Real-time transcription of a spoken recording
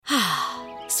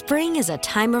Spring is a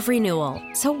time of renewal,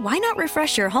 so why not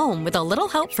refresh your home with a little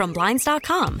help from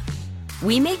Blinds.com?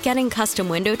 We make getting custom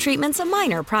window treatments a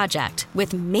minor project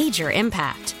with major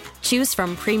impact. Choose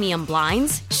from premium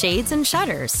blinds, shades, and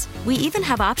shutters. We even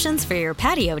have options for your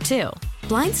patio, too.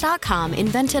 Blinds.com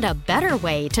invented a better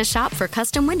way to shop for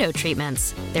custom window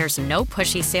treatments. There's no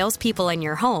pushy salespeople in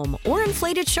your home or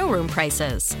inflated showroom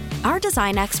prices. Our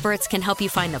design experts can help you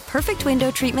find the perfect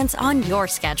window treatments on your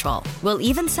schedule. We'll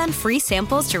even send free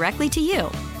samples directly to you.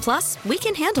 Plus, we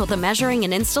can handle the measuring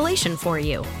and installation for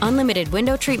you. Unlimited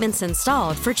window treatments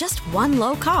installed for just one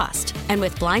low cost. And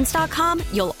with Blinds.com,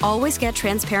 you'll always get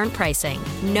transparent pricing.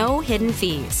 No hidden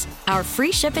fees. Our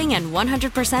free shipping and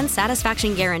 100%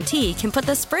 satisfaction guarantee can put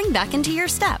the spring back into your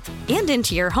step and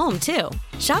into your home, too.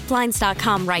 Shop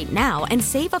Blinds.com right now and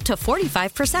save up to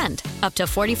 45%. Up to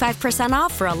 45%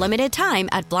 off for a limited time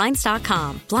at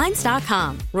Blinds.com.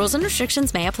 Blinds.com. Rules and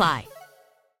restrictions may apply.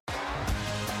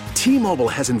 T-Mobile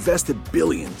has invested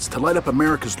billions to light up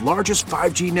America's largest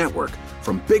 5G network,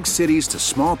 from big cities to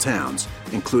small towns,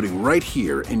 including right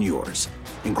here in yours.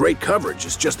 And great coverage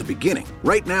is just the beginning.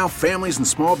 Right now, families and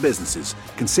small businesses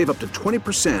can save up to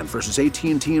 20% versus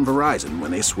AT&T and Verizon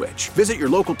when they switch. Visit your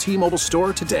local T-Mobile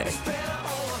store today.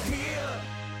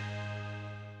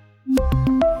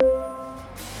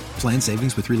 Plan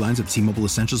savings with 3 lines of T-Mobile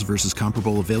Essentials versus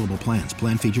comparable available plans.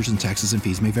 Plan features and taxes and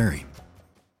fees may vary.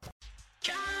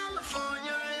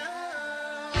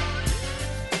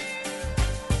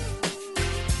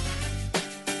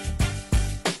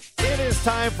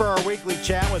 Time for our weekly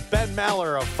chat with Ben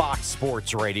Maller of Fox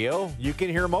Sports Radio. You can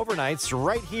hear him overnights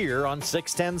right here on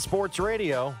 610 Sports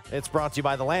Radio. It's brought to you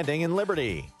by The Landing in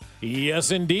Liberty. Yes,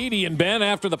 indeed. Ian Ben,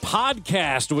 after the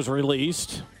podcast was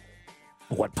released,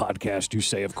 what podcast you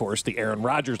say, of course, the Aaron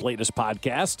Rodgers latest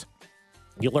podcast.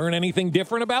 You learn anything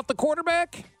different about the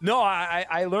quarterback? No,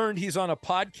 I learned he's on a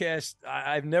podcast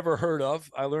I've never heard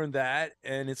of. I learned that,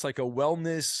 and it's like a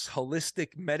wellness,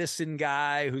 holistic medicine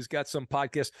guy who's got some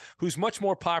podcast who's much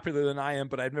more popular than I am,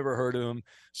 but I've never heard of him.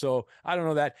 So I don't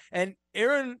know that. And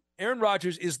Aaron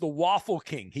Rodgers is the waffle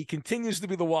king. He continues to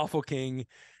be the waffle king.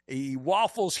 He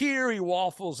waffles here, he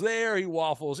waffles there, he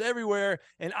waffles everywhere.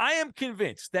 And I am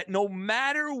convinced that no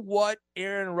matter what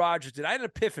Aaron Rodgers did, I had an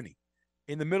epiphany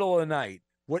in the middle of the night.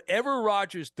 Whatever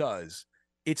Rodgers does,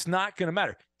 it's not going to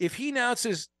matter. If he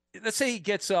announces, let's say he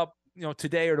gets up,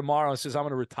 today or tomorrow and says, I'm going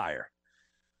to retire.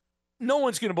 No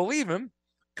one's going to believe him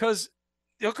because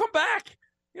he'll come back.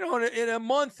 In a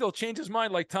month, he'll change his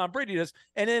mind like Tom Brady does.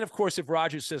 And then, of course, if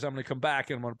Rodgers says, I'm going to come back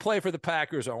and I'm going to play for the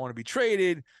Packers, or I want to be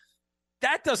traded,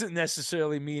 that doesn't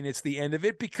necessarily mean it's the end of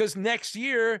it, because next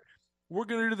year we're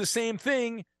going to do the same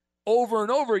thing over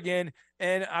and over again.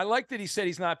 And I like that he said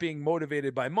he's not being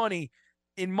motivated by money.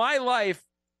 In my life,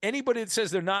 anybody that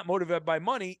says they're not motivated by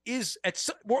money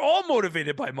we're all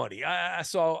motivated by money.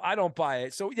 So I don't buy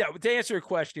it. So yeah, to answer your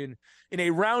question in a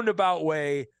roundabout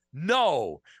way,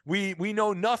 no, we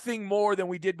know nothing more than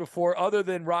we did before, other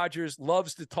than Rodgers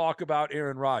loves to talk about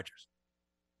Aaron Rodgers.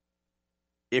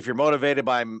 If you're motivated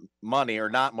by money or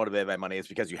not motivated by money, it's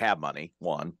because you have money,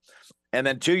 one. And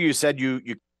then two, you said you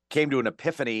came to an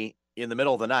epiphany in the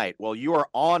middle of the night. Well, you are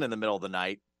on in the middle of the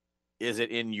night. Is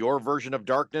it in your version of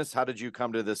darkness? How did you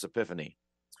come to this epiphany?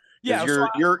 Yeah,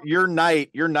 your night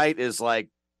is like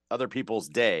other people's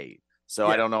day. So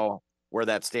yeah. I don't know where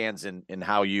that stands in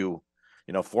how you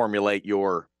formulate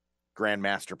your grand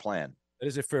master plan. That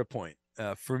is a fair point.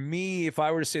 For me, if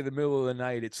I were to say the middle of the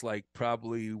night, it's like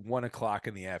probably 1:00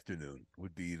 in the afternoon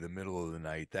would be the middle of the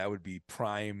night. That would be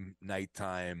prime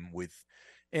nighttime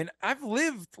and I've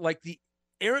lived like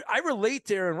I relate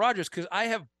to Aaron Rodgers because I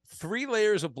have 3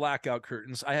 layers of blackout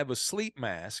curtains. I have a sleep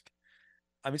mask.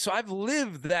 So I've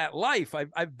lived that life.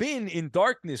 I've been in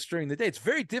darkness during the day. It's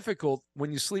very difficult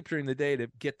when you sleep during the day to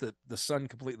get the sun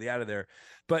completely out of there.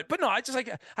 But no, I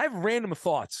have random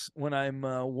thoughts when I'm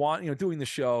doing the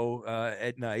show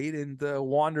at night and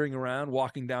wandering around,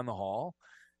 walking down the hall.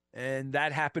 And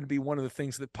that happened to be one of the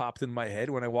things that popped in my head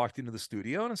when I walked into the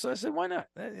studio. And so I said, why not?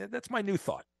 That's my new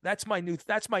thought. That's my new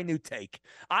take.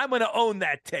 I'm going to own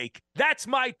that take. That's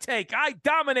my take. I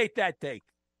dominate that take.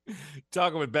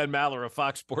 Talking with Ben Maller of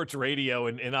Fox Sports Radio,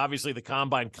 and obviously the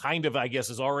combine kind of, I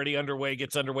guess, is already underway,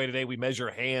 gets underway today. We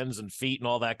measure hands and feet and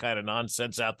all that kind of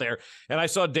nonsense out there. And I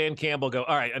saw Dan Campbell go,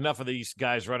 all right, enough of these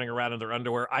guys running around in their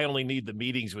underwear. I only need the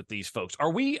meetings with these folks.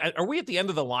 Are we at the end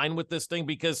of the line with this thing?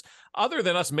 Because other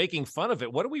than us making fun of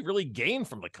it, what do we really gain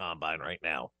from the combine right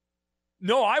now?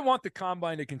 No, I want the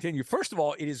combine to continue. First of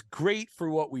all, it is great for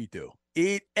what we do.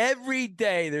 Every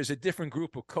day there's a different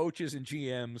group of coaches and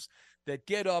GMs that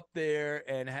get up there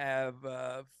and have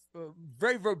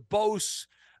very verbose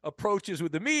approaches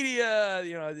with the media.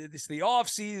 You know, it's the off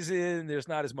season. There's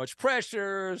not as much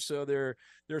pressure, so they're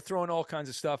throwing all kinds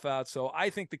of stuff out. So I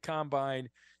think the combine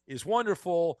is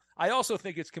wonderful. I also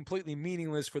think it's completely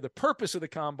meaningless for the purpose of the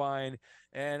combine.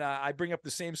 And I bring up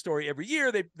the same story every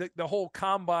year. The whole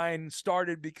combine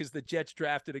started because the Jets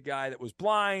drafted a guy that was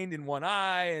blind in one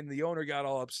eye, and the owner got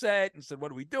all upset and said,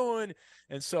 "What are we doing?"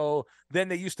 And so then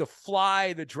they used to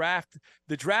fly the draft.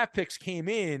 The draft picks came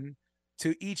in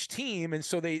to each team, and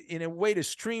so they, in a way to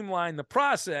streamline the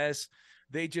process,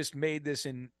 they just made this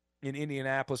in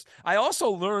Indianapolis. I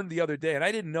also learned the other day, and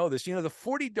I didn't know this, the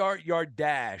 40-yard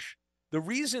dash, the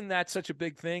reason that's such a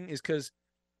big thing is because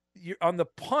you're on the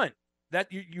punt,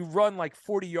 that you run like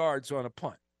 40 yards on a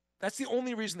punt. That's the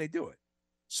only reason they do it.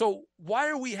 So why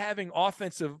are we having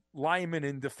offensive linemen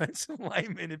and defensive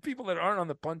linemen and people that aren't on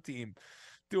the punt team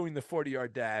doing the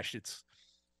 40-yard dash?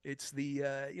 It's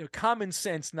the common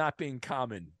sense not being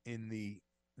common in the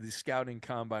scouting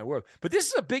combine world. But this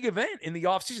is a big event in the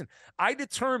offseason. I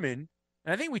determined,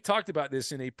 and I think we talked about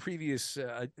this in a previous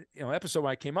episode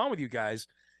when I came on with you guys.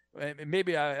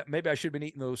 Maybe I should have been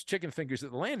eating those chicken fingers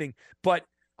at the landing, but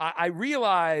I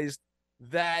realized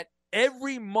that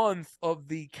every month of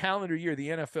the calendar year, the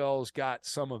NFL's got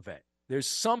some event. There's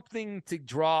something to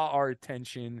draw our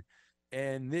attention.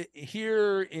 And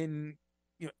here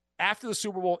after the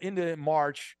Super Bowl into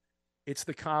March, it's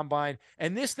the combine.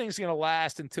 And this thing's going to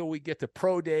last until we get to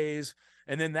pro days.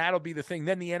 And then that'll be the thing.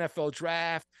 Then the NFL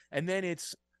draft. And then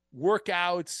it's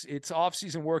workouts. It's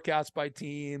off-season workouts by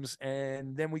teams.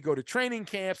 And then we go to training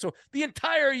camp. So the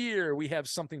entire year we have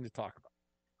something to talk about.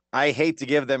 I hate to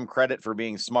give them credit for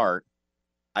being smart.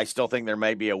 I still think there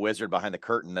may be a wizard behind the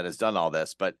curtain that has done all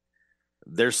this, but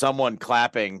there's someone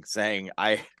clapping saying,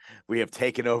 we have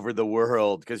taken over the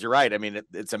world. Because you're right. I mean,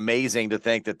 it's amazing to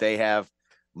think that they have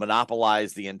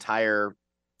monopolized the entire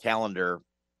calendar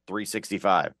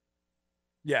 365.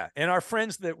 Yeah. And our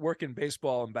friends that work in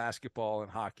baseball and basketball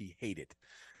and hockey hate it.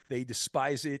 They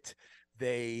despise it.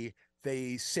 They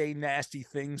say nasty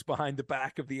things behind the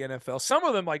back of the NFL. Some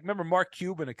of them, like, remember Mark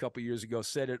Cuban a couple years ago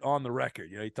said it on the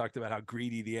record. He talked about how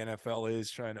greedy the NFL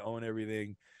is, trying to own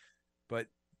everything. But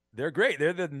they're great.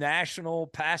 They're the national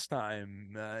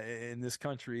pastime in this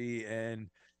country. And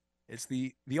it's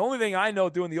the only thing I know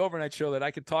doing the overnight show that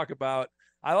I can talk about.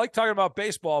 I like talking about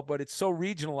baseball, but it's so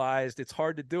regionalized. It's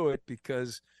hard to do it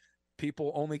because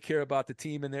people only care about the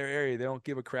team in their area. They don't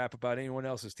give a crap about anyone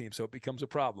else's team. So it becomes a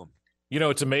problem.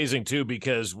 It's amazing, too,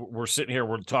 because we're sitting here,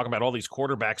 we're talking about all these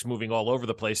quarterbacks moving all over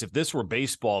the place. If this were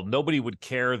baseball, nobody would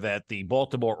care that the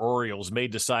Baltimore Orioles may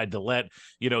decide to let,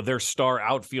 their star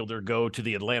outfielder go to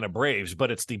the Atlanta Braves, but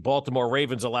it's the Baltimore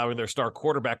Ravens allowing their star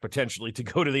quarterback potentially to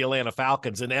go to the Atlanta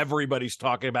Falcons, and everybody's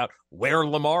talking about where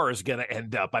Lamar is going to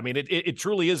end up. I mean, it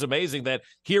truly is amazing that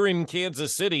here in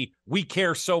Kansas City, we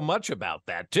care so much about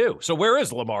that, too. So where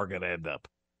is Lamar going to end up?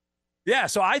 Yeah,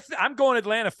 so I'm going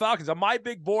Atlanta Falcons. On my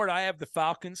big board, I have the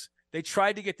Falcons. They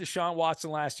tried to get Deshaun Watson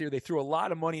last year. They threw a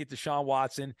lot of money at Deshaun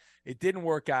Watson. It didn't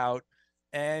work out.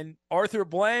 And Arthur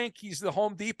Blank, he's the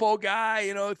Home Depot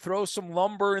guy, throw some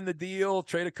lumber in the deal,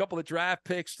 trade a couple of draft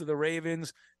picks to the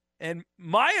Ravens. And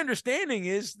my understanding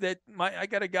is that I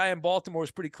got a guy in Baltimore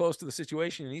who's pretty close to the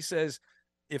situation, and he says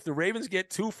if the Ravens get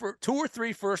two or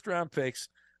three first-round picks,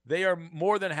 they are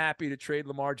more than happy to trade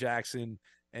Lamar Jackson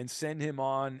and send him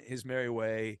on his merry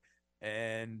way.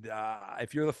 And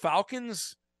if you're the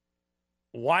Falcons,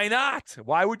 why not?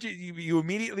 Why would you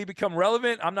immediately become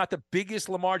relevant? I'm not the biggest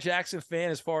Lamar Jackson fan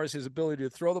as far as his ability to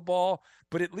throw the ball,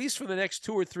 but at least for the next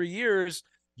 2 or 3 years,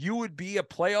 you would be a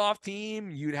playoff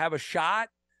team. You'd have a shot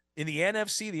in the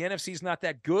NFC. The NFC is not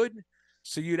that good,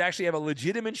 so you'd actually have a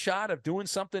legitimate shot of doing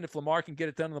something if Lamar can get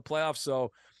it done in the playoffs.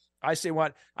 So I say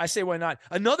why not?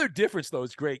 Another difference, though,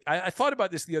 is great. I thought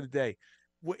about this the other day.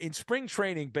 In spring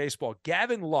training baseball,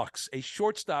 Gavin Lux, a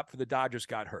shortstop for the Dodgers,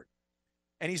 got hurt,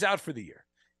 and he's out for the year.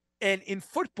 And in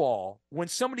football, when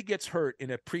somebody gets hurt in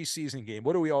a preseason game,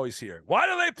 what do we always hear? Why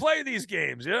do they play these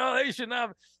games? They should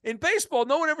not. In baseball,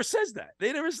 no one ever says that.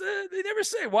 They never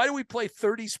say, why do we play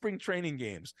 30 spring training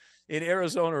games in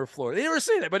Arizona or Florida? They never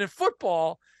say that. But in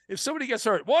football, if somebody gets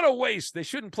hurt, what a waste. They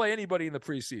shouldn't play anybody in the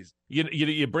preseason.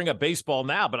 You bring up baseball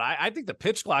now, but I think the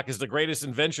pitch clock is the greatest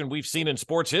invention we've seen in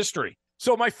sports history.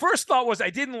 So my first thought was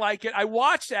I didn't like it. I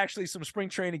watched actually some spring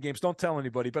training games. Don't tell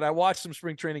anybody, but I watched some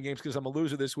spring training games because I'm a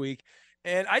loser this week.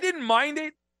 And I didn't mind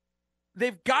it.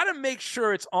 They've got to make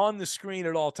sure it's on the screen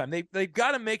at all time. They've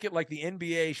got to make it like the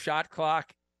NBA shot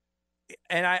clock.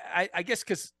 And I guess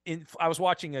because I was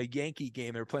watching a Yankee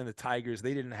game. They were playing the Tigers.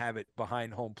 They didn't have it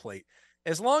behind home plate.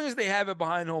 As long as they have it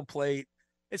behind home plate,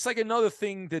 it's like another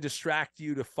thing to distract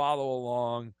you to follow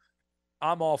along.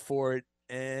 I'm all for it.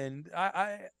 And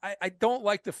I don't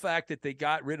like the fact that they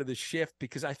got rid of the shift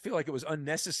because I feel like it was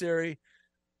unnecessary.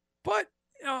 But,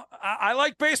 I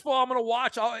like baseball. I'm going to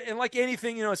watch. And like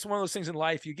anything, it's one of those things in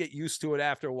life, you get used to it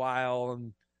after a while.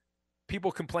 And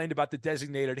people complained about the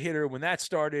designated hitter when that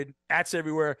started. That's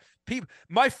everywhere.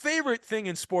 My favorite thing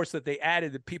in sports that they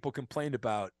added that people complained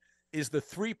about is the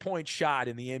 3-point shot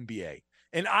in the NBA.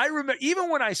 And I remember, even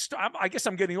when I guess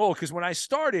I'm getting old, because when I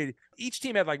started, each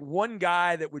team had like one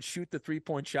guy that would shoot the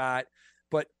 3-point shot,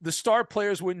 but the star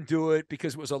players wouldn't do it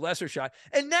because it was a lesser shot.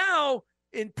 And now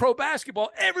in pro basketball,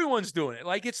 everyone's doing it.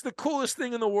 Like, it's the coolest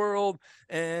thing in the world.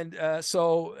 And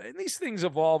so these things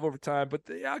evolve over time, but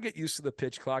I'll get used to the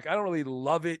pitch clock. I don't really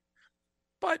love it,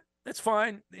 but that's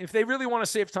fine. If they really want to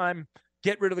save time,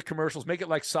 get rid of the commercials, make it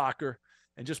like soccer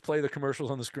and just play the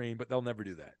commercials on the screen, but they'll never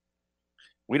do that.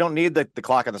 We don't need the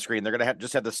clock on the screen. They're going to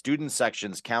just have the student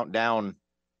sections count down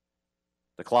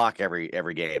the clock every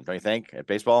game. Don't you think? At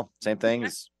baseball, same thing.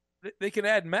 They can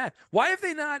add math. Why have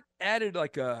they not added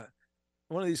like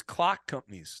one of these clock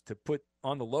companies to put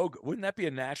on the logo? Wouldn't that be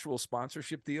a natural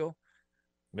sponsorship deal?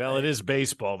 Well, it is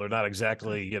baseball. They're not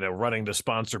exactly, running to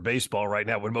sponsor baseball right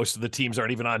now when most of the teams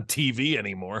aren't even on TV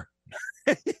anymore.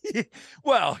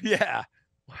 Well, yeah.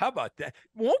 How about that?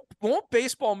 Won't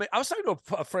baseball I was talking to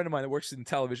a friend of mine that works in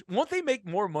television. Won't they make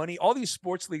more money? All these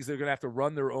sports leagues, they're going to have to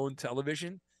run their own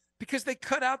television because they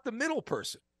cut out the middle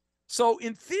person. So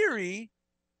in theory,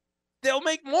 they'll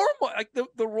make more money. Like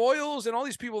the Royals and all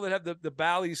these people that have the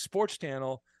Bally's Sports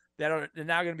Channel that are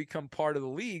now going to become part of the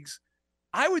leagues.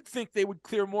 I would think they would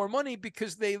clear more money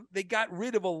because they got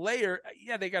rid of a layer.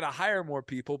 Yeah, they got to hire more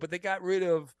people, but they got rid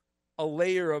of a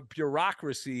layer of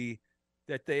bureaucracy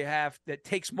that they have that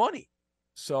takes money.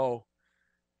 So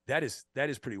that is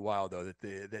pretty wild, though,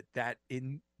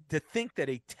 to think that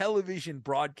a television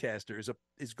broadcaster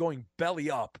is going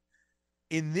belly up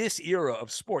in this era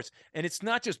of sports. And it's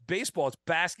not just baseball, it's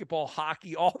basketball,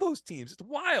 hockey, all those teams. It's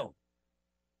wild.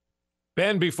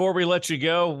 Ben, before we let you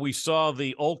go, we saw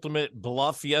the ultimate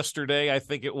bluff yesterday, I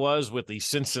think it was, with the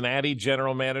Cincinnati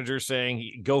general manager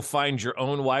saying, go find your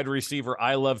own wide receiver.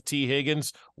 I love T.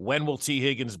 Higgins. When will T.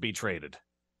 Higgins be traded?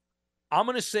 I'm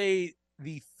going to say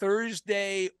the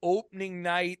Thursday opening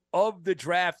night of the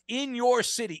draft in your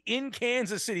city, in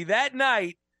Kansas City. That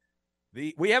night,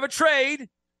 we have a trade.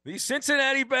 The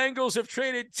Cincinnati Bengals have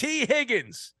traded T.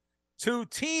 Higgins to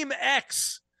Team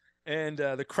X. And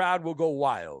the crowd will go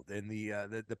wild, and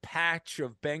the patch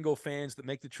of Bengal fans that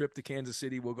make the trip to Kansas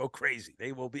City will go crazy.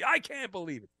 They will be, I can't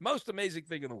believe it, most amazing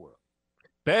thing in the world.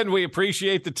 Ben, we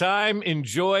appreciate the time.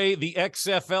 Enjoy the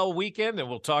XFL weekend, and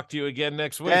we'll talk to you again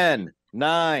next week. 10,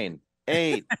 9,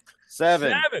 8,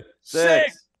 7,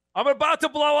 6. I'm about to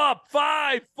blow up.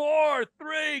 5, 4,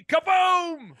 3,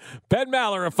 kaboom! Ben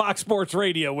Maller of Fox Sports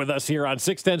Radio with us here on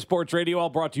 610 Sports Radio, all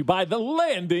brought to you by The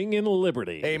Landing in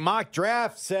Liberty. A mock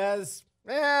draft says,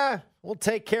 we'll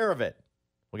take care of it.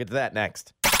 We'll get to that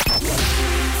next.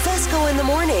 Fesco in the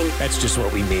morning. That's just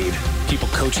what we need. People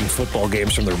coaching football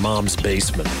games from their mom's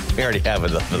basement. We already have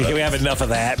enough of that. We have enough of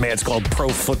that, man. It's called Pro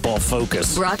Football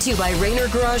Focus. Brought to you by Rainer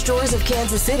Garage Doors of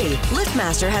Kansas City.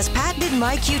 LiftMaster has patented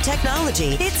MyQ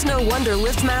technology. It's no wonder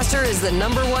LiftMaster is the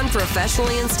 #1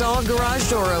 professionally installed garage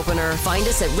door opener. Find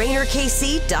us at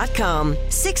RainerKC.com.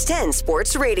 610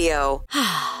 Sports Radio.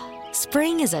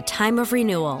 Spring is a time of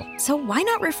renewal, so why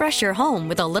not refresh your home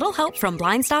with a little help from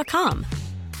Blinds.com?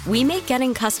 We make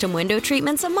getting custom window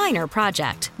treatments a minor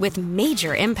project with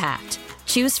major impact.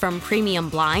 Choose from premium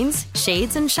blinds,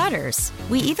 shades, and shutters.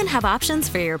 We even have options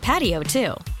for your patio,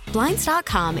 too.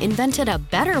 Blinds.com invented a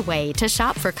better way to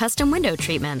shop for custom window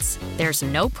treatments. There's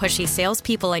no pushy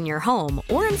salespeople in your home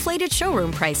or inflated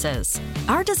showroom prices.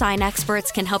 Our design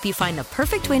experts can help you find the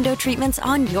perfect window treatments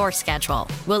on your schedule.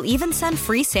 We'll even send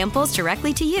free samples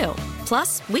directly to you.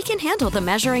 Plus, we can handle the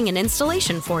measuring and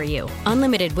installation for you.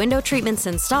 Unlimited window treatments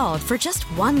installed for just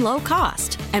one low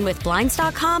cost. And with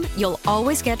Blinds.com, you'll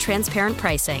always get transparent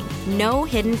pricing. No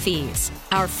hidden fees.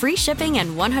 Our free shipping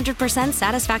and 100%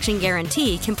 satisfaction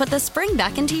guarantee can put the spring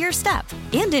back into your step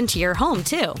and into your home,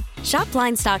 too. Shop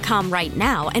Blinds.com right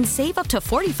now and save up to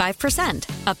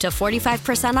 45%. Up to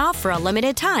 45% off for a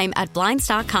limited time at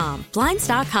Blinds.com.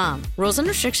 Blinds.com. Rules and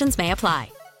restrictions may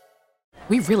apply.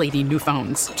 We really need new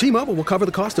phones. T-Mobile will cover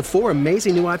the cost of 4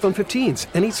 amazing new iPhone 15s,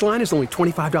 and each line is only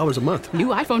 $25 a month. New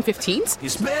iPhone 15s?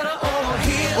 It's better over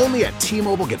here. Only at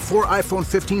T-Mobile, get 4 iPhone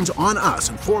 15s on us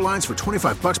and 4 lines for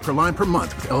 $25 per line per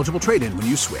month with eligible trade-in when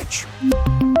you switch.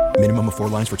 Minimum of 4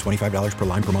 lines for $25 per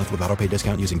line per month with autopay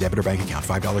discount using debit or bank account.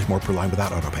 $5 more per line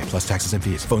without autopay, plus taxes and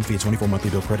fees. Phone fee at 24 monthly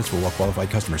bill credits for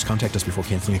well-qualified customers. Contact us before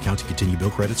canceling account to continue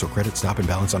bill credits or credit stop and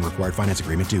balance on required finance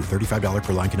agreement due. $35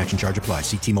 per line connection charge applies.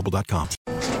 See T-Mobile.com.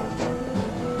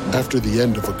 After the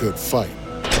end of a good fight,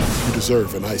 you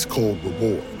deserve an ice-cold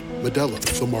reward.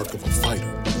 Modelo is the mark of a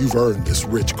fighter. You've earned this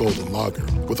rich golden lager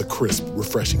with a crisp,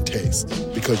 refreshing taste.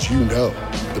 Because you know,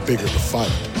 the bigger the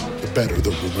fight, the better the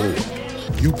reward.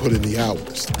 You put in the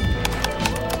hours,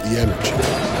 the energy,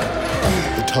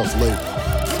 the tough labor.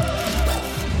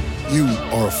 You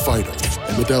are a fighter,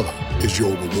 and Modelo is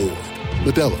your reward.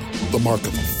 Modelo, the mark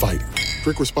of a fighter.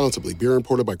 Drink responsibly. Beer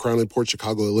imported by Crown Imports,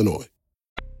 Chicago, Illinois.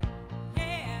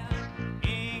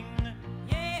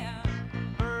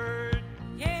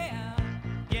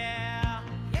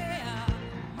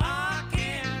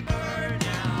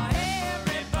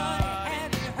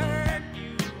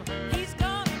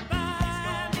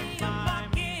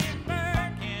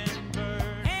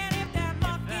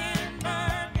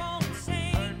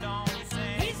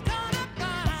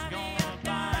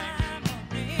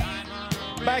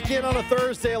 Back in on a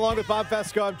Thursday along with Bob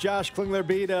Fesco. I'm Josh Klingler,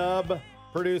 B-Dub,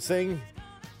 producing,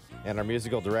 and our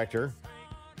musical director.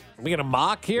 Are we going to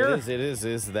mock here? It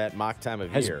is that mock time of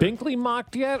year. Has Binkley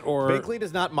mocked yet? Or Binkley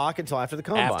does not mock until after the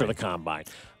Combine. After the Combine.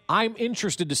 I'm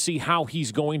interested to see how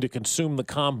he's going to consume the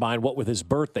Combine, what with his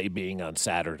birthday being on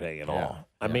Saturday and all.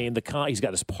 I mean, he's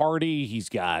got his party. He's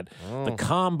got the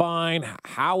Combine.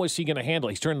 How is he going to handle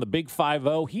it? He's turning the big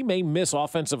 5-0. He may miss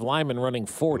offensive linemen running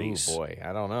 40s. Oh, boy.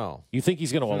 I don't know. You think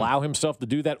he's going to allow himself to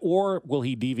do that, or will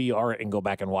he DVR it and go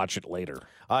back and watch it later?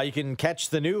 You can catch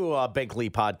the new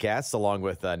Binkley podcast along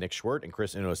with Nick Schwerdt and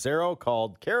Chris Inocero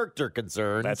called Character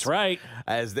Concerns. That's right.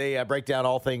 As they break down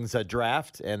all things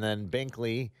draft, and then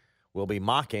Binkley will be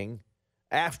mocking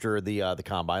after the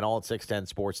Combine, all at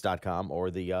 610sports.com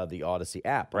or the Odyssey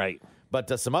app. Right.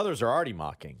 But some others are already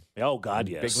mocking. Oh, God,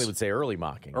 yes. Binkley would say early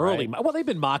mocking. Early. Right? Well, they've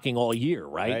been mocking all year,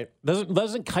 right?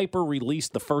 Doesn't Kuiper release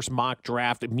the first mock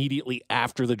draft immediately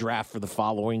after the draft for the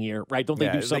following year, right? Don't they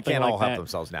do something like that? They can't all help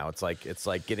themselves now. It's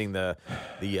like getting the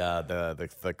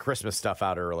Christmas stuff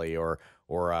out early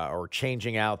or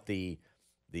changing out the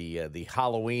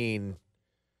Halloween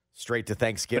straight to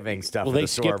Thanksgiving stuff. Well, they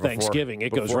skip Thanksgiving.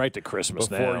 It goes right to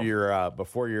Christmas now.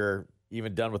 Before you're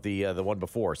even done with the one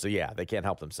before. So, yeah, they can't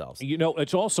help themselves. You know,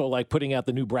 it's also like putting out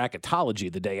the new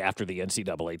bracketology the day after the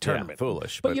NCAA tournament. Yeah,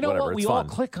 foolish. But you know whatever, what? We all all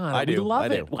click on it. I do. We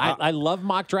love it. I love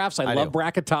mock drafts. I love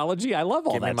bracketology. I love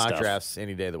all that stuff. Give me mock drafts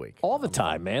any day of the week. All the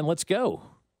time, man. Let's go.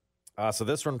 So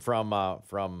this one from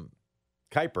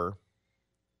Kuiper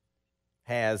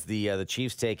has the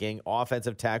Chiefs taking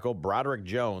offensive tackle Broderick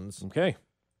Jones. Okay.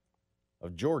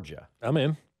 Of Georgia. I'm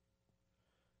in.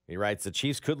 He writes, the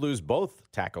Chiefs could lose both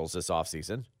tackles this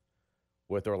offseason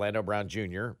with Orlando Brown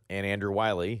Jr. and Andrew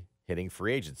Wiley hitting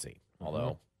free agency.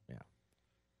 Although,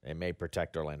 they may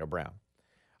protect Orlando Brown.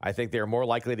 I think they're more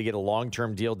likely to get a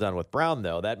long-term deal done with Brown,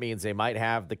 though. That means they might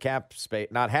have the cap space,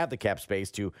 not have the cap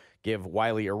space to give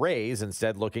Wiley a raise,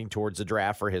 instead looking towards the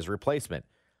draft for his replacement.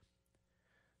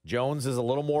 Jones is a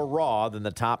little more raw than the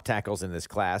top tackles in this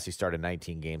class. He started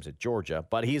 19 games at Georgia,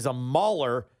 but he's a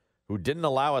mauler who didn't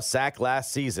allow a sack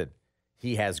last season.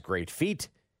 He has great feet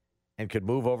and could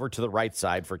move over to the right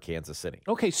side for Kansas City.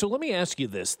 Okay, so let me ask you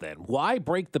this then. Why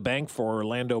break the bank for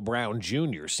Orlando Brown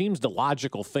Jr.? Seems the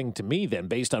logical thing to me then,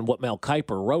 based on what Mel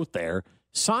Kiper wrote there.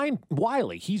 Sign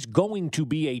Wiley. He's going to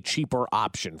be a cheaper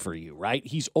option for you, right?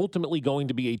 He's ultimately going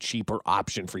to be a cheaper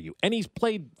option for you. And he's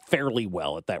played fairly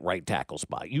well at that right tackle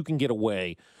spot. You can get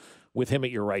away with him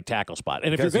at your right tackle spot.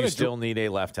 And because if you're going to still need a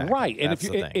left tackle. Right. And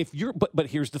if you're but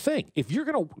here's the thing. If you're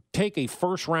going to take a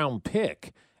first round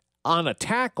pick on a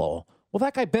tackle, well,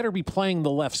 that guy better be playing the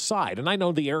left side. And I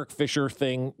know the Eric Fisher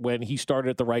thing when he started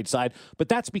at the right side, but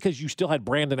that's because you still had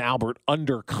Brandon Albert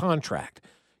under contract.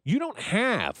 You don't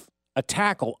have a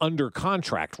tackle under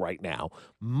contract right now.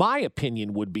 My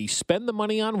opinion would be spend the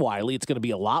money on Wiley. It's going to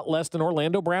be a lot less than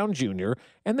Orlando Brown Jr.,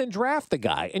 and then draft the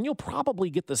guy. And you'll probably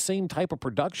get the same type of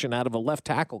production out of a left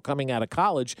tackle coming out of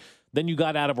college than you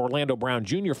got out of Orlando Brown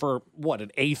Jr. for,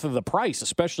 an eighth of the price,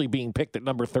 especially being picked at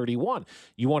number 31.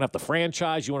 You won't have to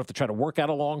franchise. You won't have to try to work out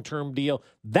a long-term deal.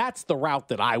 That's the route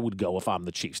that I would go if I'm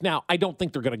the Chiefs. Now, I don't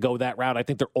think they're going to go that route. I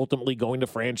think they're ultimately going to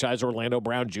franchise Orlando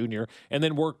Brown Jr. and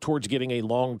then work towards getting a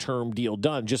long-term deal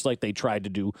done, just like they tried to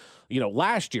do,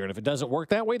 last year. And if it doesn't work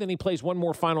that way, then he plays one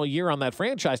more final year on that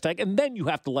franchise tag, and then you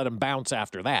have to let him bounce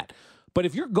after that. But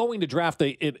if you're going to draft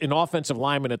an offensive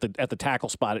lineman at the tackle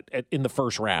spot in the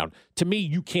first round, to me,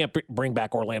 you can't bring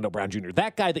back Orlando Brown Jr.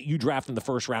 That guy that you draft in the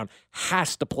first round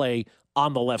has to play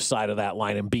on the left side of that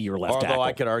line and be your left tackle. Although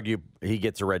I could argue he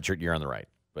gets a redshirt year on the right.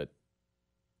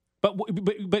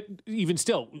 But even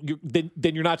still, then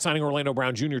you're not signing Orlando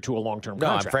Brown Jr. to a long-term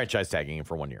contract. No, I'm franchise tagging him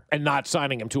for 1 year. And not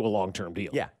signing him to a long-term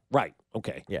deal. Yeah. Right.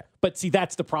 Okay. Yeah. But see,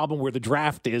 that's the problem where the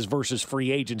draft is versus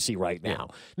free agency right now.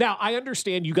 Yeah. Now, I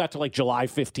understand you got to like July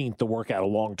 15th to work out a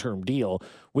long-term deal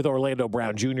with Orlando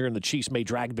Brown Jr., and the Chiefs may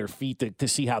drag their feet to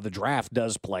see how the draft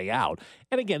does play out.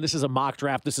 And again, this is a mock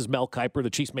draft. This is Mel Kiper.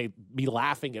 The Chiefs may be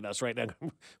laughing at us right now.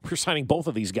 We're signing both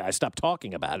of these guys. Stop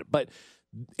talking about it. But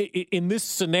in this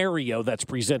scenario that's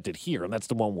presented here, and that's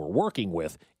the one we're working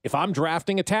with, if I'm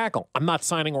drafting a tackle, I'm not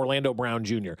signing Orlando Brown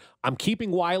Jr. I'm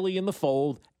keeping Wiley in the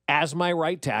fold as my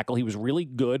right tackle. He was really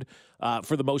good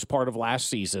for the most part of last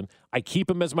season. I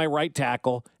keep him as my right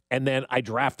tackle, and then I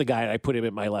draft the guy and I put him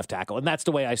at my left tackle. And that's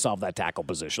the way I solve that tackle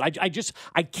position.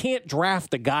 I can't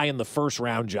draft a guy in the first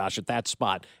round, Josh, at that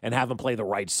spot and have him play the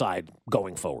right side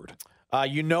going forward.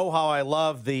 You know how I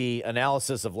love the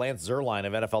analysis of Lance Zierlein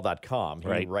of NFL.com.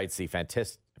 He writes the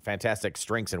fantastic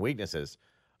strengths and weaknesses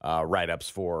write-ups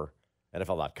for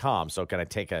NFL.com. So can I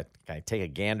take a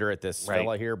gander at this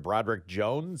fella here, Broderick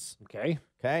Jones? Okay.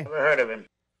 Never heard of him.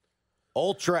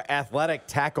 Ultra athletic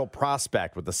tackle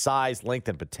prospect with the size, length,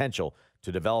 and potential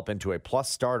to develop into a plus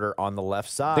starter on the left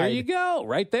side. There you go.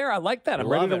 Right there. I like that. I'm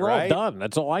ready to roll. Right? Done.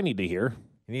 That's all I need to hear.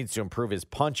 He needs to improve his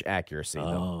punch accuracy,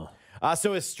 though.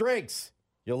 So his strengths,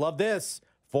 you'll love this.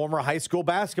 Former high school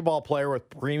basketball player with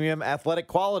premium athletic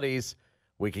qualities.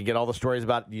 We can get all the stories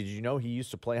about, did you know he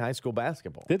used to play high school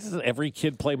basketball? Doesn't every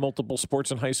kid play multiple sports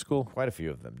in high school? Quite a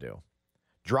few of them do.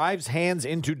 Drives hands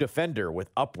into defender with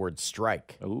upward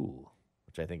strike. Ooh.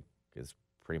 Which I think is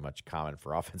pretty much common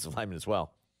for offensive linemen as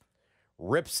well.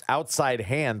 Rips outside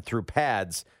hand through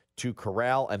pads to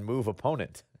corral and move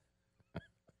opponent.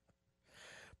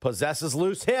 Possesses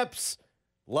loose hips.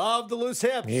 Love the loose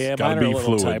hips. Yeah, gotta be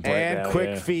fluid. And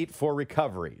quick feet for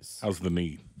recoveries. How's the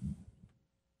knee?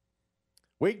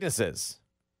 Weaknesses.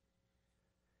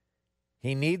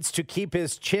 He needs to keep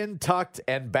his chin tucked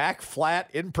and back flat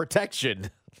in protection.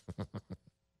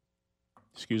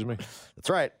 Excuse me? That's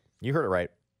right. You heard it right.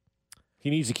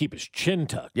 He needs to keep his chin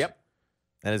tucked. Yep.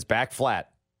 And his back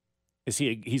flat. Is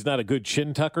he's not a good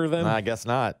chin tucker then? I guess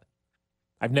not.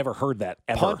 I've never heard that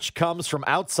ever. Punch comes from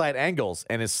outside angles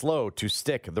and is slow to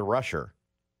stick the rusher.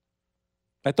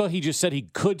 I thought he just said he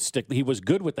could stick. He was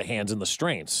good with the hands and the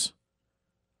strengths.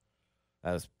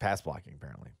 That was pass blocking,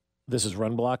 apparently. This is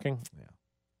run blocking? Yeah.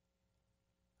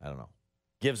 I don't know.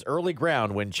 Gives early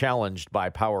ground when challenged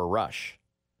by power rush.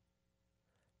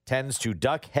 Tends to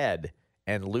duck head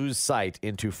and lose sight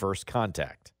into first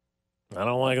contact. I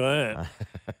don't like that.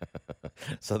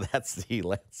 So that's the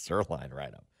Lance Zierlein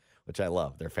write-up, which I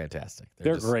love. They're fantastic.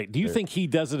 They're great. Do you think he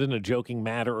does it in a joking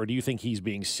manner, or do you think he's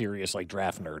being serious like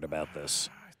Draft Nerd about this?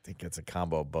 I think it's a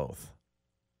combo of both.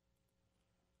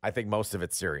 I think most of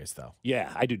it's serious, though.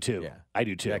 Yeah, I do too. Yeah. I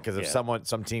do too. Yeah, because if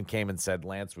some team came and said,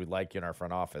 Lance, we'd like you in our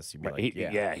front office, you'd be like,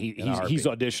 he's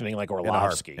auditioning like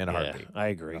Orlovsky. In a heartbeat. I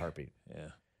agree. In a heartbeat. Yeah.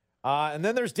 And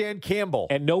then there's Dan Campbell.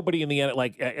 And nobody in the end,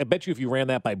 like, I bet you if you ran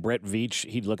that by Brett Veach,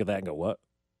 he'd look at that and go, what?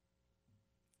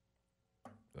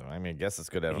 I mean, I guess it's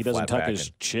good to have he a flat doesn't tuck back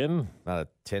his chin? Not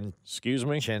a Excuse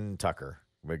me? Chin tucker.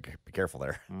 Be careful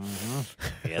there.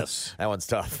 Mm-hmm. Yes. That one's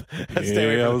tough.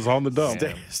 I was on the dump.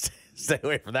 Stay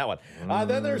away from that one.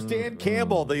 Then there's Dan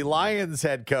Campbell, the Lions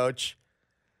head coach,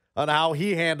 on how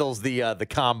he handles the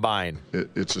combine.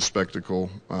 It's a spectacle.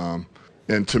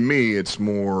 And to me, it's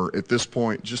more, at this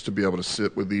point, just to be able to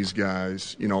sit with these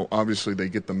guys. You know, obviously they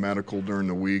get the medical during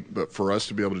the week, but for us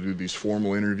to be able to do these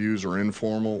formal interviews or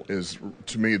informal is,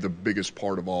 to me, the biggest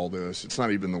part of all this. It's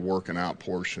not even the working out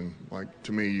portion. Like,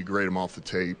 to me, you grade them off the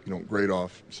tape. You don't grade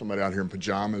off somebody out here in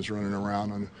pajamas running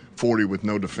around on 40 with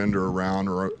no defender around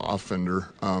or offender.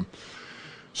 But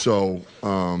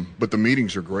the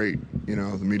meetings are great. You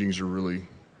know, the meetings are really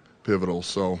pivotal.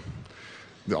 So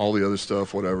all the other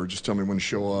stuff, whatever, just tell me when to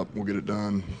show up. We'll get it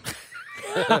done.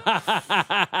 So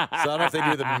I don't know if they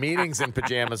do the meetings in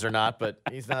pajamas or not, but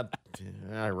he's not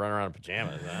running around in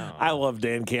pajamas. I love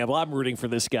Dan Campbell. I'm rooting for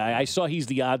this guy. I saw he's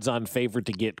the odds-on favorite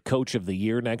to get Coach of the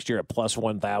Year next year at plus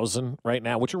 1,000 right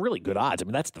now, which are really good odds. I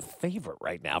mean, that's the favorite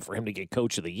right now for him to get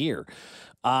Coach of the Year,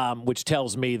 which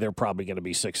tells me they're probably going to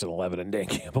be 6-11, and Dan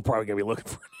Campbell probably going to be looking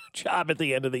for a new job at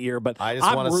the end of the year. But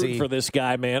I'm rooting for this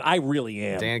guy, man. I really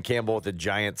am. Dan Campbell with a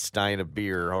giant stein of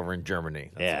beer over in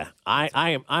Germany.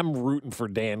 I'm rooting for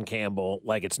Dan Campbell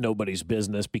like it's nobody's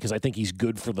business because I think he's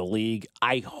good for the league.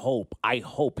 I hope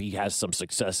hope he has some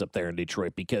success up there in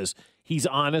Detroit because he's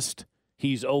honest.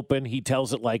 He's open. He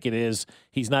tells it like it is.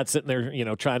 He's not sitting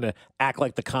there, trying to act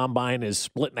like the combine is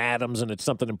splitting atoms and it's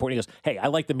something important. He goes, hey, I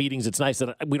like the meetings. It's nice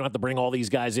that we don't have to bring all these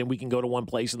guys in. We can go to one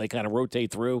place and they kind of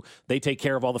rotate through. They take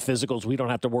care of all the physicals. We don't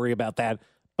have to worry about that.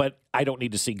 But I don't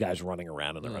need to see guys running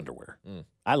around in their underwear.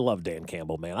 I love Dan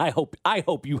Campbell, man. I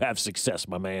hope you have success,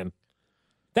 my man.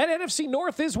 That NFC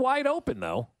North is wide open,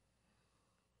 though.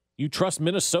 You trust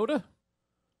Minnesota?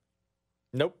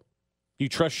 Nope. You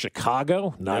trust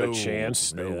Chicago? Not No, a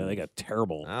chance. no. Yeah, they got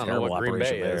terrible I don't know what Green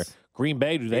operation Bay there. is. Green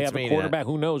Bay, do they Beats have a me quarterback?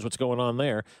 Who knows what's going on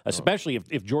there? Especially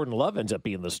if Jordan Love ends up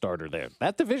being the starter there.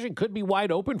 That division could be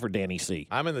wide open for Danny C.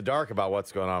 I'm in the dark about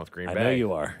what's going on with Green Bay. I know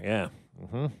you are. Yeah.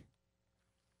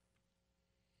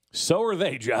 So are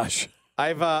they, Josh.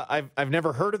 I've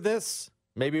never heard of this.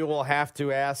 Maybe we'll have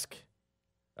to ask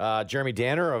Jeremy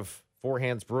Danner of Four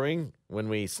Hands Brewing when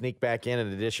we sneak back in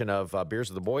an edition of Beers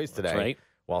with the Boys today. That's right.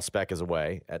 While Speck is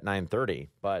away at 9:30.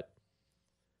 But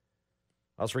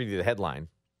I'll just read you the headline.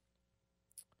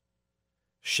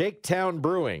 Shakedown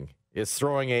Brewing is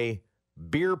throwing a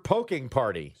beer poking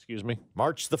party. Excuse me.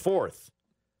 March the 4th.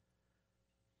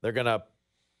 They're going to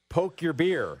poke your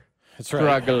beer. That's right.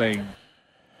 Struggling.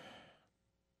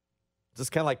 It's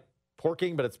just kind of like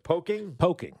porking, but it's poking.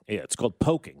 Poking. Yeah, it's called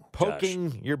poking.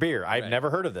 Poking your beer. I've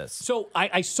never heard of this. So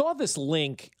I saw this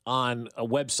link on a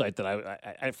website that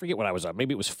I forget what I was on.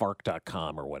 Maybe it was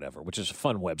fark.com or whatever, which is a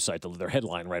fun website. Their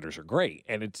headline writers are great.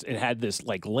 And it had this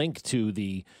like link to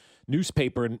the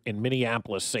newspaper in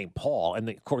Minneapolis, St. Paul. And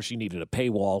of course, you needed a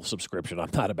paywall subscription. I'm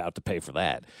not about to pay for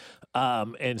that.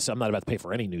 And so I'm not about to pay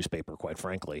for any newspaper, quite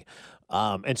frankly.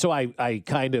 And so I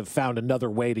kind of found another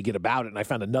way to get about it. And I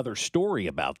found another story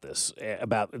about this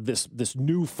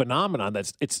new phenomenon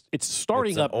it's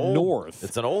starting up north.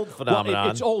 It's an old phenomenon.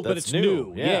 Well, it's old, but it's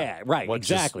new. Yeah, right. Which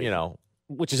exactly. Is,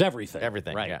 which is everything.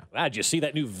 Everything, right? yeah. Did you see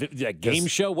that new game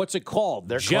show? What's it called?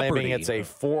 They're Jeopardy. claiming it's a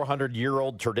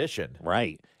 400-year-old tradition.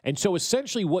 Right. And so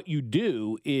essentially what you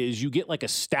do is you get like a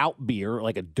stout beer,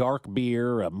 like a dark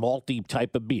beer, a malty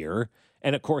type of beer.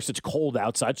 And of course it's cold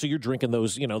outside, so you're drinking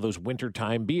those, those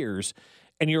wintertime beers,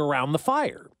 and you're around the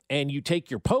fire. And you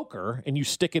take your poker and you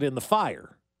stick it in the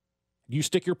fire. You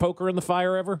stick your poker in the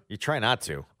fire ever? You try not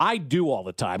to. I do all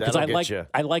the time because That'll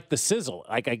I like the sizzle.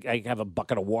 Like I have a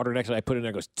bucket of water next to it, I put it in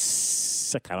there, it goes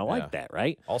tss, I kind of like that,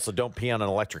 right? Also, don't pee on an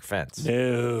electric fence.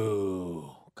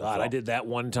 No. God, I did that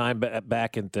one time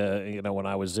back at when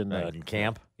I was in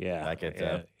camp. Yeah, back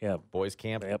at boys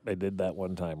camp. Yep, I did that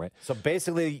one time, right? So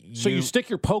basically, you stick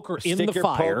your poker in the fire. Stick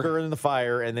your poker in the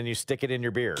fire, and then you stick it in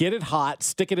your beer. Get it hot,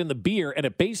 stick it in the beer, and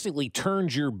it basically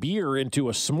turns your beer into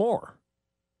a s'more.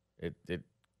 It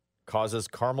causes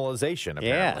caramelization,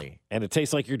 apparently. Yeah, and it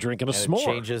tastes like you're drinking a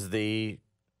s'more. It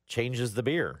changes the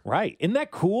beer. Right? Isn't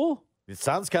that cool? It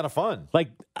sounds kind of fun. Like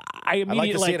I immediately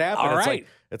like to see it happen. All it's right.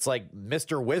 It's like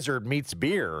Mr. Wizard meets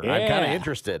beer. Yeah. I'm kind of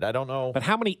interested. I don't know. But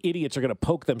how many idiots are going to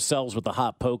poke themselves with the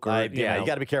hot poker? You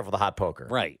got to be careful with the hot poker.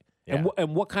 Right. Yeah.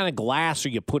 And what kind of glass are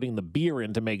you putting the beer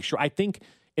in to make sure? I think,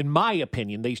 in my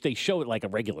opinion, they show it like a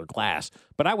regular glass.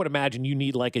 But I would imagine you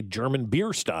need like a German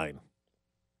beer stein.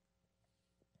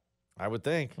 I would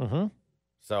think. Mm-hmm.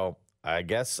 So I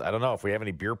guess, I don't know if we have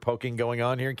any beer poking going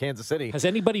on here in Kansas City. Has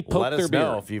anybody poked Let their us beer?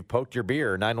 know if you've poked your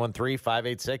beer.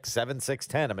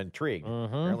 913-586-7610. I'm intrigued.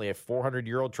 Mm-hmm. Apparently a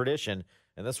 400-year-old tradition,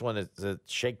 and this one is at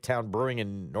Shakedown Brewing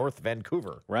in North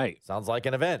Vancouver. Right. Sounds like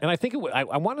an event. And I think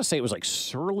I want to say it was like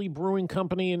Surly Brewing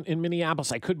Company in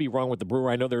Minneapolis. I could be wrong with the brewer.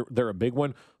 I know they're a big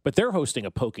one, but they're hosting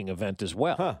a poking event as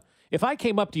well. Huh. If I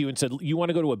came up to you and said, you want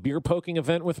to go to a beer poking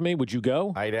event with me, would you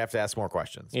go? I'd have to ask more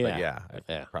questions. Yeah. But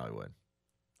yeah, I probably would.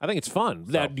 I think it's fun.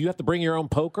 Now, do you have to bring your own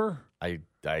poker? I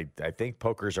think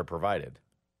pokers are provided.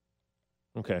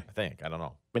 Okay. I think. I don't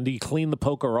know. And do you clean the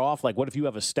poker off? Like, what if you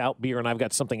have a stout beer and I've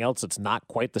got something else that's not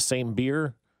quite the same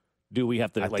beer? Do we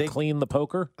have to clean the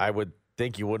poker? I would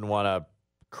think you wouldn't want to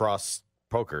cross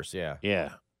pokers. Yeah.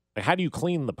 Yeah. How do you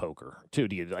clean the poker too?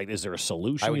 Do you is there a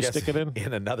solution you stick it in?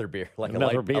 In another beer, like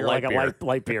another a beer, light like beer. a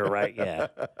light beer, right? Yeah.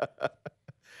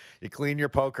 You clean your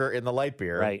poker in the light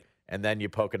beer, right, and then you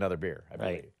poke another beer. I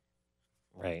believe.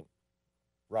 Right.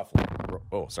 Roughly.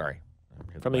 Oh, sorry.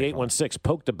 From the 816,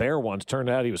 poked a bear once. Turned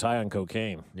out he was high on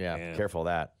cocaine. Yeah. Careful of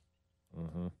that.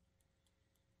 Mm-hmm.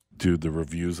 Dude, the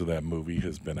reviews of that movie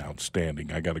has been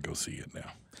outstanding. I got to go see it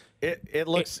now. It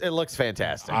looks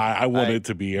fantastic. I want it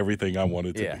to be everything I want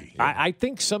it to be. I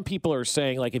think some people are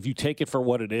saying, like, if you take it for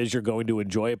what it is, you're going to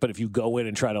enjoy it. But if you go in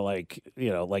and try to,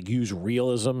 use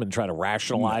realism and try to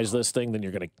rationalize this thing, then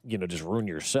you're going to, just ruin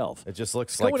yourself. It just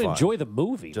looks go like and fun. Enjoy the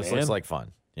movie, Just man. looks like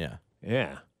fun. Yeah.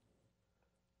 Yeah.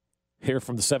 Here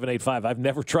from the 785. I've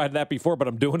never tried that before, but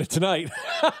I'm doing it tonight.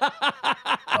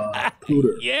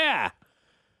 Yeah.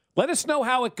 Let us know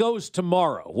how it goes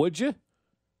tomorrow, would you?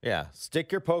 Yeah.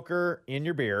 Stick your poker in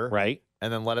your beer. Right.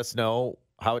 And then let us know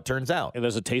how it turns out. And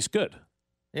does it taste good?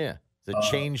 Yeah. Does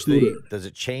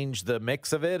it change the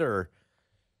mix of it, or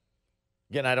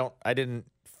again, I didn't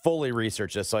fully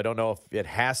research this, so I don't know if it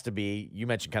has to be. You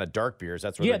mentioned kind of dark beers.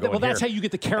 That's where they're going that's here. how you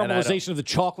get the caramelization of the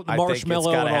chocolate, the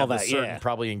marshmallow, and all that. Yeah,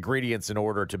 probably ingredients in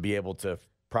order to be able to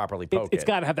properly poke it. It's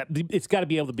got to have that. It's got to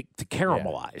be able to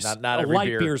caramelize. Yeah. Not a every light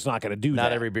beer, beer's not going to do that.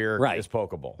 Not every beer is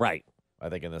pokeable. Right. I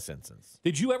think in this instance.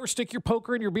 Did you ever stick your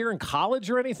poker in your beer in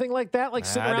college or anything like that? Like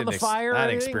sitting around the fire? I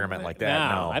didn't experiment like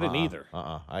that. No, I didn't either.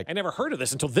 I never heard of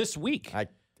this until this week.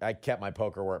 I kept my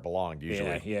poker where it belonged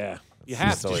usually. Yeah. You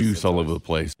have to. Juice all over the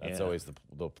place. That's always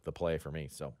the play for me.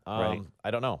 So Right. I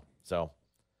don't know. So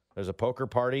there's a poking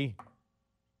party.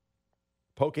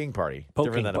 Different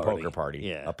than a poker party.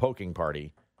 Yeah. A poking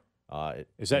party.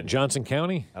 Is that Johnson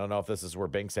County? I don't know if this is where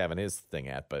Bink's having his thing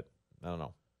at, but I don't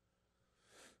know.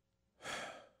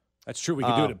 That's true. We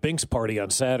could do it at Bink's party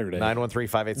on Saturday.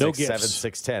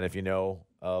 913-586-7610 if you know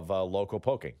of local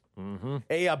poking. Mm-hmm.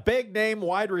 A big name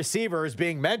wide receiver is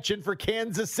being mentioned for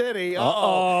Kansas City.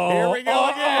 Uh-oh. Here we go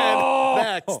again.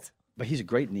 Next. But he's a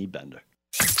great knee bender.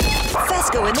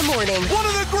 Fesco in the morning. One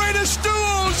of the greatest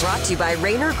duos! Brought to you by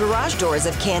Rainer Garage Doors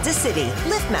of Kansas City.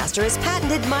 LiftMaster has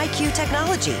patented MyQ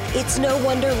technology. It's no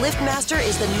wonder LiftMaster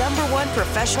is the #1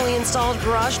 professionally installed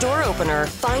garage door opener.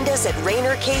 Find us at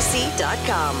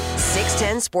RainerKC.com.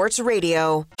 610 Sports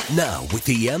Radio. Now with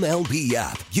the MLB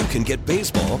app, you can get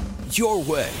baseball your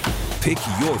way. Pick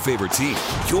your favorite team,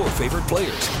 your favorite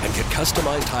players, and get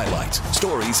customized highlights,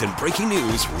 stories, and breaking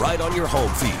news right on your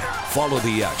home feed. Follow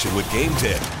the action with Game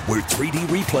Day, where 3D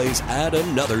replays add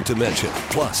another dimension.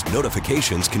 Plus,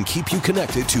 notifications can keep you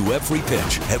connected to every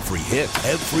pitch, every hit,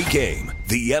 every game.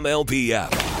 The MLB app.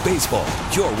 Baseball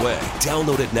your way.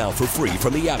 Download it now for free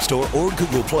from the App Store or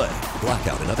Google Play.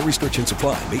 Blackout and other restrictions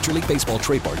apply. Major League Baseball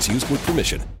trademarks used with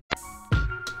permission.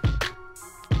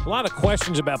 A lot of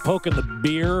questions about poking the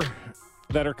beer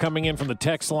that are coming in from the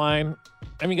text line.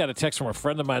 I mean, got a text from a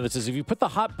friend of mine that says, if you put the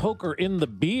hot poker in the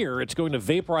beer, it's going to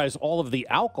vaporize all of the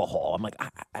alcohol. I'm like,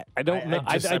 I don't know.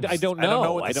 I don't know. I don't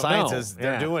know what the science is.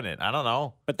 They're Yeah. doing it. I don't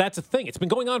know. But that's the thing. It's been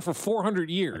going on for 400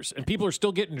 years, and people are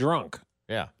still getting drunk.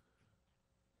 Yeah.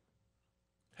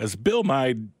 Has Bill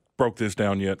Nye broke this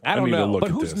down yet? I don't need know, to look but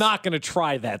at who's this. not going to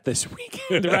try that this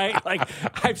weekend, right? Like,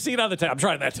 I've seen on the I'm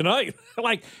trying that tonight.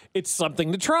 Like, it's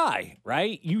something to try,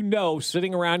 right? You know,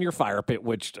 sitting around your fire pit,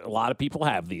 which a lot of people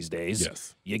have these days.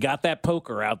 Yes. You got that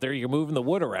poker out there. You're moving the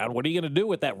wood around. What are you going to do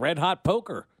with that red hot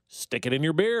poker? Stick it in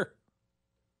your beer.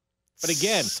 But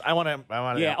again, I want to.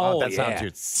 yeah, that yeah. sound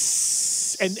too.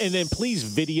 And then please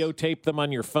videotape them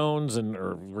on your phones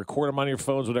or record them on your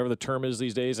phones, whatever the term is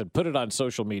these days, and put it on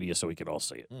social media so we can all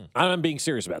see it. I'm being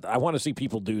serious about that. I want to see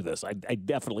people do this. I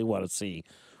definitely want to see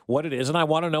what it is, and I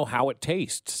want to know how it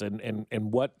tastes and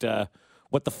what the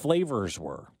flavors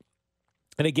were.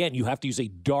 And again, you have to use a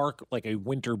dark, like a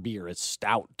winter beer, a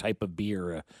stout type of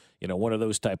beer, one of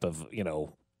those type of,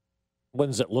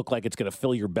 ones that look like it's going to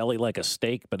fill your belly like a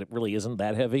steak, but it really isn't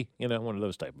that heavy, one of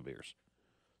those type of beers.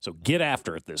 So get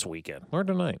after it this weekend or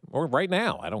tonight or right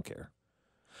now. I don't care.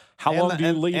 How long do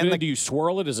you leave it in? Do you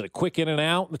swirl it? Is it a quick in and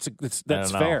out?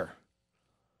 That's fair.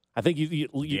 I think you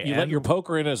let your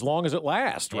poker in as long as it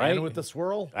lasts, right? And with the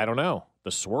swirl? I don't know.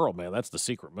 The swirl, man, that's the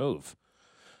secret move.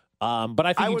 But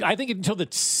I think until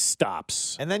it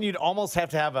stops. And then you'd almost have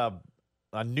to have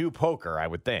a new poker, I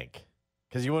would think,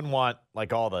 because you wouldn't want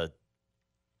like all the.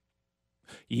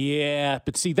 Yeah,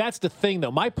 but see, that's the thing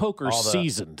though. My poker's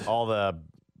seasoned. All the.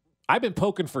 I've been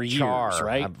poking for years,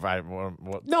 right?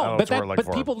 No,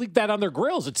 but people leak that on their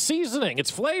grills. It's seasoning.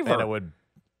 It's flavor. And it would.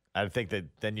 I think that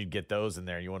then you'd get those in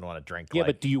there. You wouldn't want to drink. Yeah,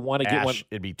 but do you want to get one?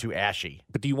 It'd be too ashy.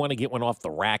 But do you want to get one off the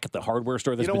rack at the hardware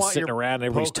store that's been sitting around and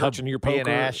everybody's touching your poker? Being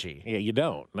ashy. Yeah, you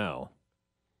don't. No.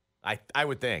 I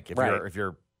would think if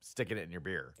you're sticking it in your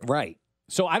beer. Right.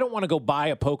 So I don't want to go buy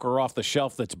a poker off the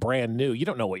shelf that's brand new. You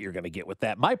don't know what you're going to get with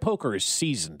that. My poker is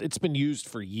seasoned. It's been used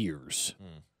for years.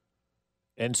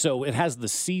 And so it has the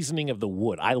seasoning of the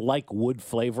wood. I like wood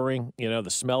flavoring. The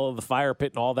smell of the fire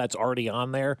pit and all that's already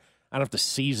on there. I don't have to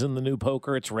season the new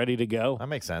poker. It's ready to go. That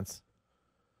makes sense.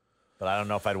 But I don't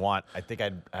know if I'd want, I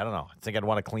don't know. I think I'd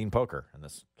want a clean poker in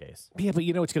this case. Yeah, but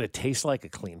it's going to taste like a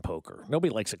clean poker.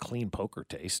 Nobody likes a clean poker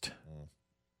taste.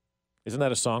 Isn't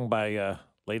that a song by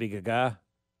Lady Gaga?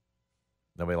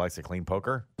 Nobody likes a clean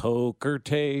poker? Poker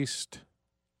taste.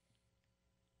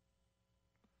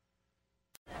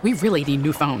 We really need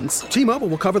new phones. T-Mobile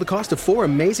will cover the cost of 4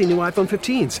 amazing new iPhone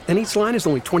 15s, and each line is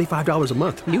only $25 a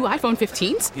month. New iPhone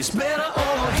 15s? It's better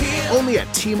over here. Only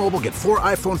at T-Mobile, get 4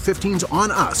 iPhone 15s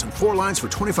on us and 4 lines for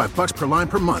 $25 per line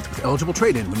per month with eligible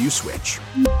trade-in when you switch.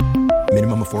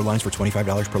 Minimum of 4 lines for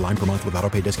 $25 per line per month with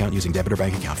autopay discount using debit or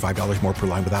bank account. $5 more per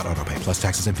line without autopay, plus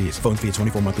taxes and fees. Phone fee at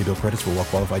 24 monthly bill credits for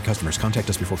well-qualified customers. Contact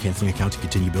us before canceling account to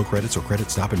continue bill credits or credit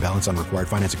stop and balance on required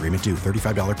finance agreement due.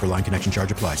 $35 per line connection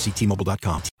charge applies. See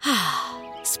T-Mobile.com.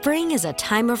 Spring is a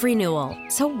time of renewal,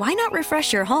 so why not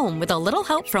refresh your home with a little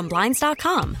help from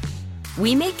Blinds.com?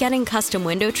 We make getting custom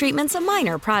window treatments a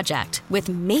minor project with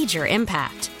major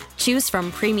impact. Choose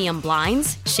from premium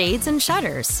blinds, shades, and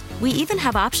shutters. We even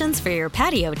have options for your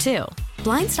patio, too.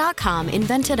 Blinds.com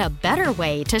invented a better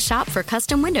way to shop for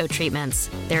custom window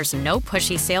treatments. There's no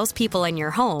pushy salespeople in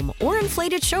your home or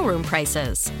inflated showroom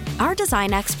prices. Our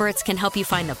design experts can help you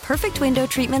find the perfect window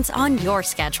treatments on your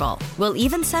schedule. We'll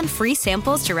even send free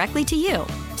samples directly to you.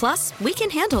 Plus, we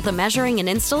can handle the measuring and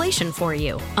installation for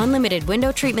you. Unlimited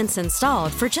window treatments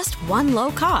installed for just one low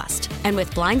cost. And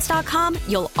with Blinds.com,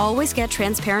 you'll always get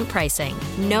transparent pricing.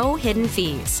 No hidden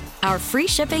fees. Our free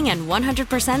shipping and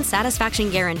 100% satisfaction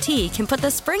guarantee can put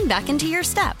the spring back into your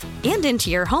step and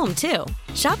into your home, too.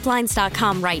 Shop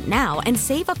Blinds.com right now and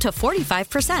save up to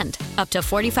 45%. Up to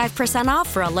 45% off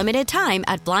for a limited time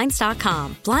at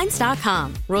Blinds.com.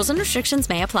 Blinds.com. Rules and restrictions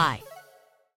may apply.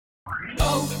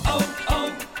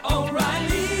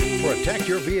 Protect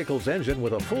your vehicle's engine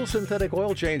with a full synthetic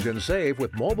oil change and save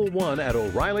with Mobil 1 at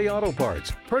O'Reilly Auto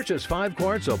Parts. Purchase 5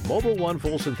 quarts of Mobil 1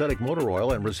 full synthetic motor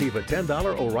oil and receive a $10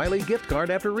 O'Reilly gift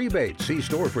card after rebate. See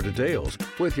store for details.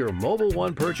 With your Mobil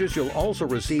 1 purchase, you'll also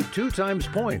receive 2 times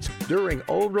points during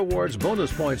O Rewards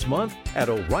Bonus Points Month at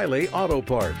O'Reilly Auto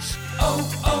Parts.